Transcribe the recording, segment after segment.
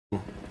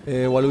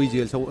Waluigi,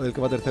 el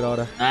que va tercero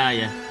ahora. Ah,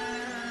 ya.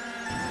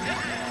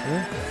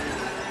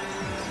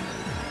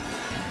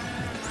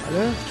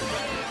 Vale.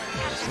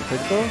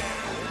 Perfecto.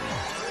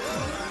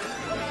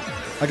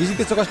 Aquí si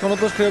te chocas con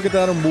otros creo que te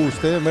dan un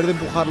boost, ¿eh? En vez de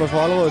empujarlos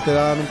o algo, te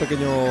dan un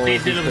pequeño... Sí,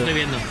 sí, lo que estoy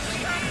viendo.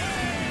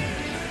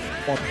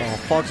 What the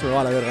fuck, se me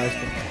va a la verga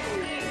esto.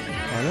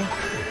 Vale.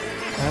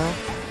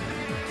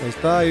 Ahí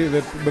está, ahí,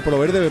 ve por lo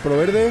verde, ve por lo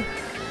verde.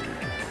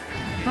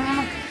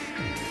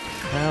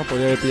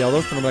 Podría haber pillado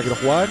dos, pero no me la quiero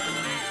jugar.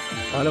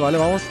 Vale, vale,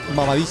 vamos.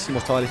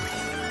 Mamadísimos, chavales.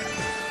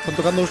 Están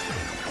tocando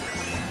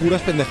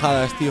puras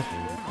pendejadas, tío.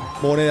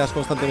 Monedas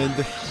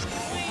constantemente.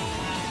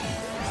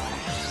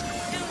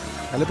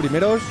 Vale,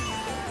 primeros.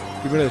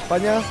 Primero de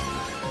España.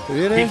 ¿Qué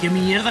viene? ¿Qué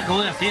mierda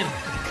acabo de hacer?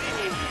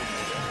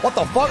 What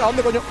the fuck, ¿a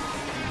dónde coño?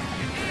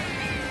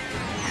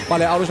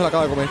 Vale, ahora se la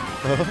acaba de comer.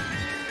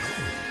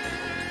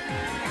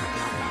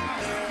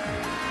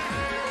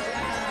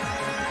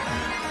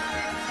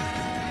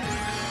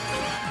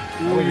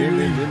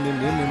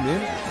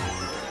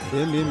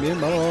 Bien,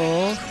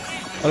 vamos.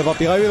 Vale,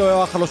 papi Gaby lo voy a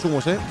bajar los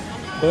humos, Lo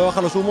voy a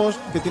bajar los humos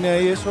que tiene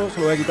ahí eso, se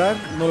lo voy a quitar.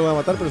 No lo voy a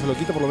matar, pero se lo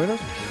quito por lo menos.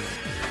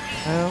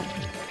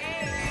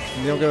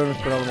 Tendría que haberme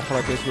esperado a lo mejor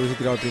a que se lo hubiese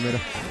tirado primero.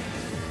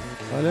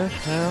 Vale.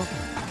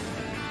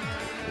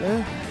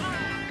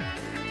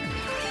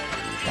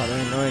 Vale,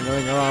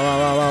 venga, va.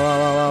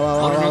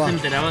 Ahora no se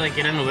enteraba de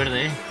que era en lo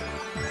verde,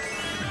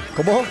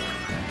 ¿Cómo?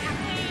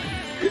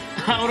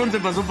 Auron se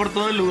pasó por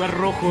todo el lugar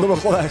rojo. No me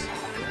jodas.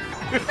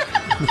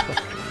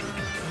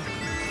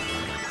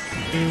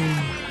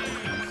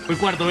 Voy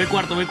cuarto.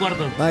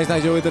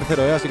 Nice, yo voy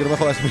tercero, así que no me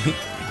jodas a mí.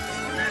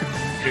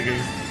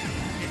 Okay.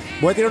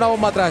 Voy a tirar una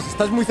bomba atrás.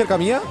 ¿Estás muy cerca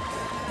mía?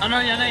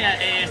 No, ya.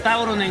 Está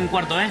Auron en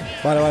cuarto,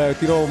 Vale,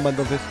 tiro bomba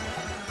entonces.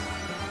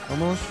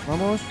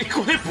 Vamos.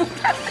 ¡Hijo de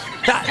puta!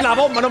 ¡La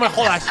bomba, no me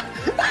jodas!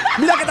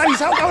 ¡Mira que te he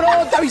avisado,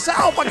 cabrón! ¡Te he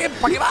avisado! ¿Para qué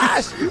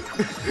vas?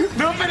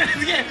 No, pero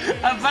es que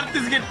aparte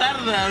es que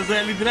tarda, o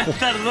sea, literal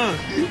tardó.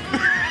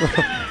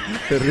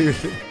 Terrible.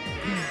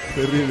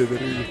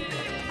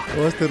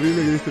 Lo más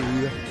terrible que he visto en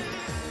mi vida.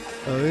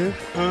 A ver.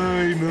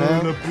 Ay, no,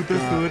 la puta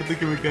suerte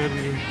que me cargo.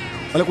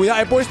 Vale,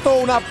 cuidado, he puesto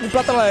un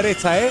plato a la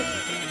derecha,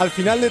 Al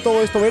final de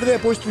todo esto verde he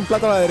puesto un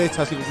plato a la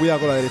derecha, así que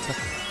cuidado con la derecha.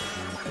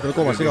 No lo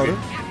comas, cabrón.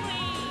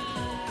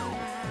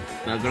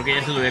 No, creo que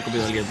ya se lo había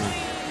comido alguien más.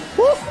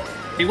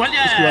 Igual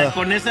ya Esquivada.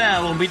 con esa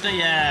bombita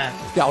ya...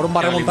 Hostia, ahora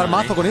va a remontar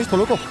mazo con esto,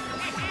 loco.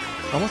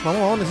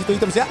 Vamos, necesito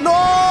ítems ya.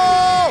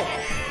 ¡No!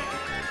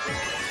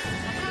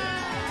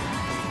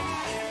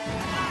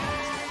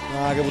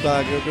 Qué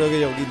putada, creo que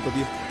llevo quinto,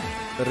 tío.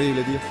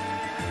 Terrible, tío.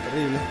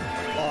 Terrible.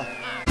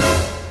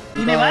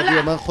 ¡Tiene bala!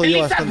 Tío, me han jodido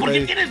 ¡Elisa, bastante ¿por qué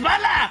ahí. tienes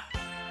bala?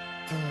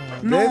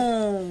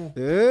 No.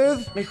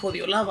 Death. Me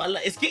jodió la bala.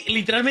 Es que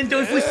literalmente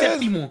hoy fui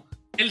séptimo.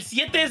 El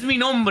 7 es mi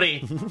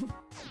nombre.